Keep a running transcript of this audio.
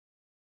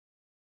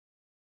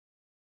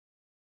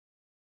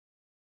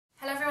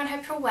Hello everyone,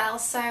 hope you're all well.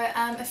 So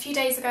a few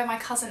days ago my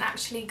cousin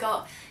actually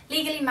got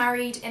legally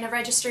married in a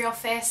registry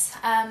office,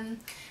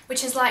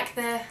 which is like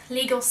the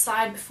legal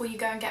side before you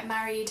go and get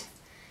married,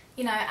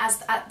 you know,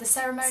 as at the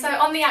ceremony. So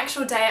on the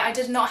actual day I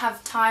did not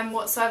have time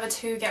whatsoever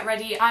to get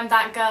ready. I'm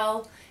that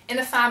girl in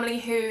the family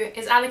who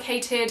is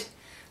allocated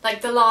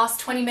like the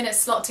last 20-minute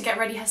slot to get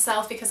ready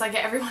herself because I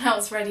get everyone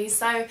else ready.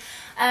 So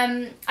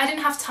I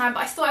didn't have time, but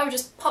I thought I would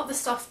just pop the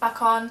stuff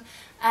back on.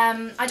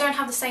 I don't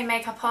have the same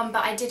makeup on,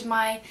 but I did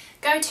my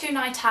go-to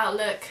night out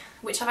look,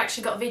 which I've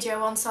actually got a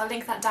video on, so I'll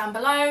link that down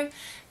below.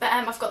 But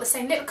I've got the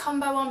same lip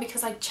combo on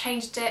because I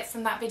changed it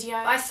from that video.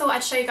 I thought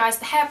I'd show you guys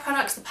the hair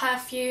products, the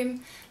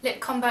perfume, lip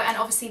combo, and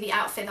obviously the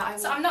outfit that I wore.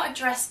 So I'm not a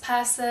dress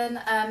person.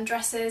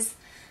 Dresses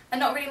are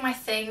not really my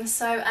thing,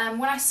 so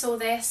when I saw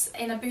this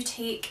in a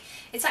boutique,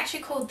 it's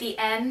actually called The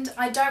End.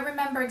 I don't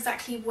remember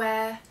exactly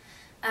where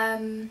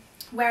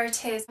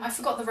it is. I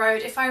forgot the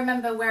road. If I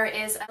remember where it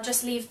is, I'll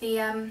just leave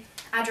the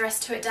address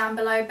to it down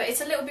below. But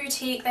it's a little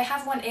boutique. They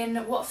have one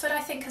in Watford, I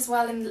think, as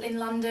well, in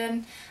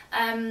London.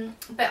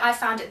 But I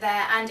found it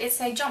there, and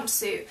it's a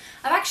jumpsuit.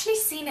 I've actually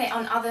seen it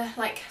on other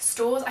like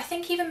stores. I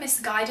think even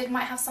Misguided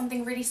might have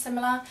something really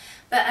similar.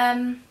 But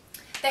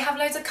they have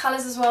loads of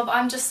colours as well, but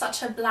I'm just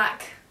such a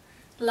black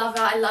lover.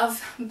 I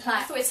love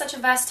black. I thought it's such a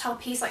versatile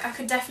piece, like I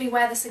could definitely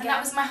wear this again. And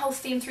that was my whole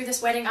theme through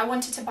this wedding. I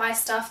wanted to buy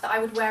stuff that I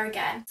would wear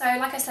again. So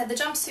like I said, the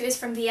jumpsuit is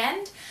from The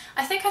End.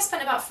 I think I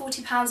spent about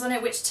 £40 on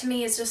it, which to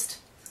me is just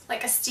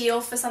like a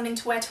steal for something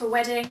to wear to a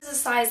wedding. This is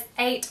a size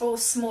 8 or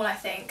small, I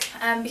think,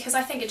 because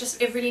I think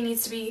it really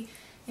needs to be,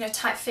 you know,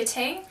 tight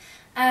fitting.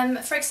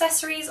 For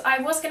accessories, I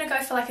was going to go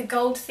for like a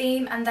gold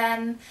theme, and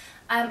then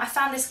I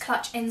found this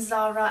clutch in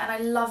Zara and I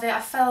love it.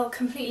 I fell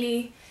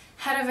completely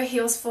head over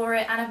heels for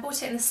it, and I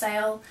bought it in the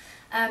sale.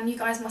 You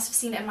guys must have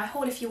seen it in my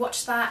haul if you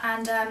watched that,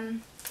 and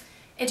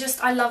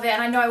I love it,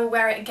 and I know I will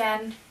wear it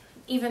again,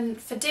 even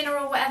for dinner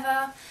or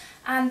whatever.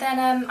 And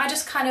then I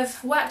just kind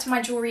of worked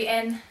my jewellery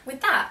in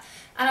with that.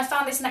 And I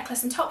found this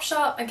necklace in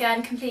Topshop,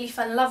 again completely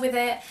fell in love with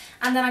it,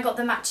 and then I got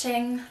the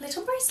matching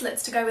little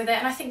bracelets to go with it,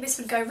 and I think this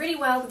would go really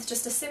well with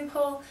just a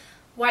simple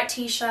white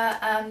t-shirt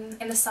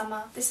in the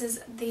summer. This is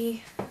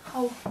the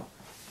whole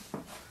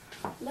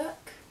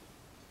look.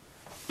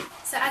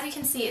 So as you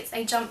can see, it's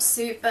a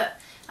jumpsuit, but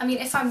I mean,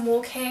 if I'm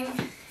walking,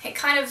 it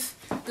kind of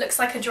looks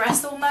like a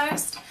dress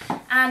almost.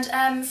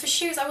 And for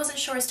shoes, I wasn't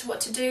sure as to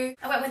what to do.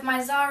 I went with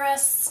my Zara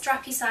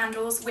strappy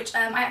sandals, which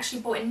I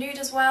actually bought in nude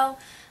as well.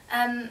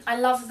 I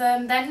love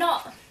them. They're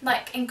not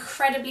like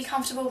incredibly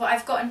comfortable, but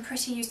I've gotten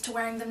pretty used to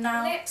wearing them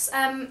now. Lips,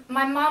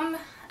 my mum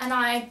and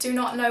I do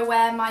not know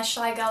where my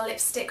Shy Girl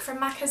lipstick from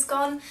MAC has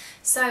gone,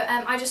 so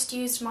I just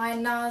used my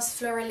NARS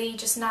Florally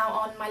just now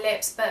on my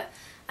lips, but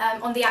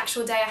on the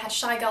actual day I had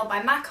Shy Girl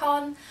by MAC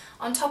on.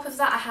 On top of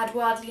that I had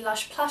Wildly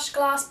Lush Plush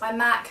Glass by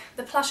MAC.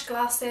 The plush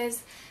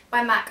glasses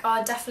by MAC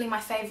are definitely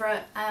my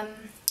favourite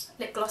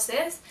lip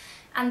glosses.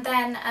 And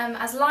then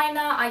as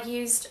liner I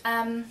used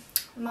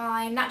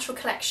my Natural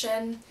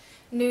Collection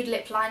nude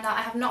lip liner.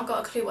 I have not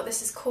got a clue what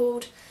this is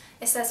called.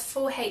 It says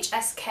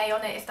 4HSK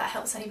on it, if that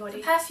helps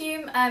anybody.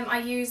 Perfume, I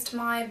used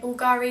my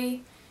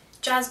Bvlgari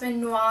Jasmin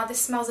Noir. This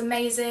smells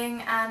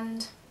amazing,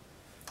 and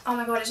oh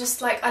my god, it's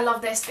just like, I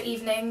love this for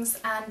evenings,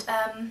 and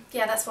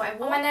yeah, that's what I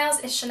wore. My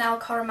nails is Chanel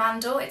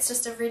Coromandel. It's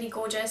just a really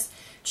gorgeous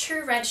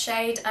true red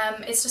shade.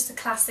 It's just a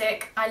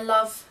classic. I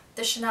love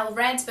the Chanel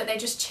reds, but they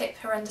just chip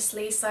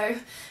horrendously, so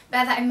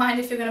bear that in mind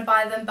if you're going to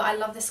buy them, but I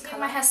love this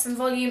colour. My hair some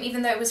volume,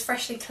 even though it was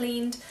freshly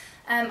cleaned.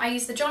 I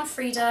used the John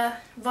Frieda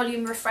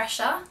Volume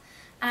Refresher,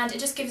 and it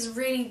just gives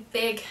really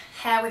big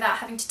hair without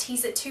having to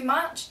tease it too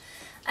much.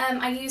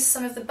 I used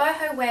some of the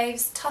Boho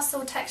Waves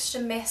Tussle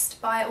Texture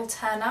Mist by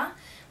Alterna,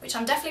 which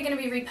I'm definitely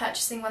going to be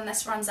repurchasing when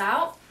this runs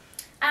out,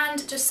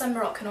 and just some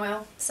Moroccan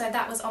oil. So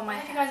that was on my... I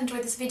hope you guys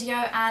enjoyed this video,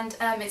 and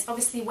it's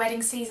obviously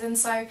wedding season,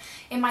 so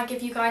it might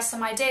give you guys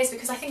some ideas,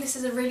 because I think this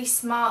is a really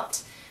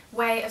smart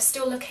way of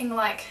still looking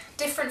like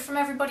different from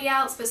everybody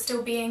else, but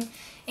still being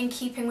in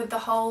keeping with the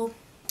whole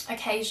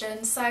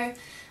occasion. So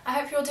I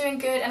hope you're all doing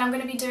good, and I'm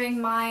going to be doing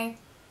my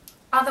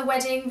other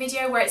wedding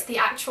video where it's the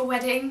actual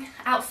wedding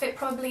outfit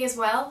probably as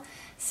well.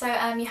 So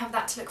you have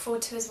that to look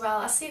forward to as well.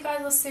 I'll see you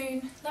guys all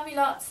soon. Love you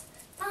lots.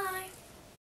 Bye!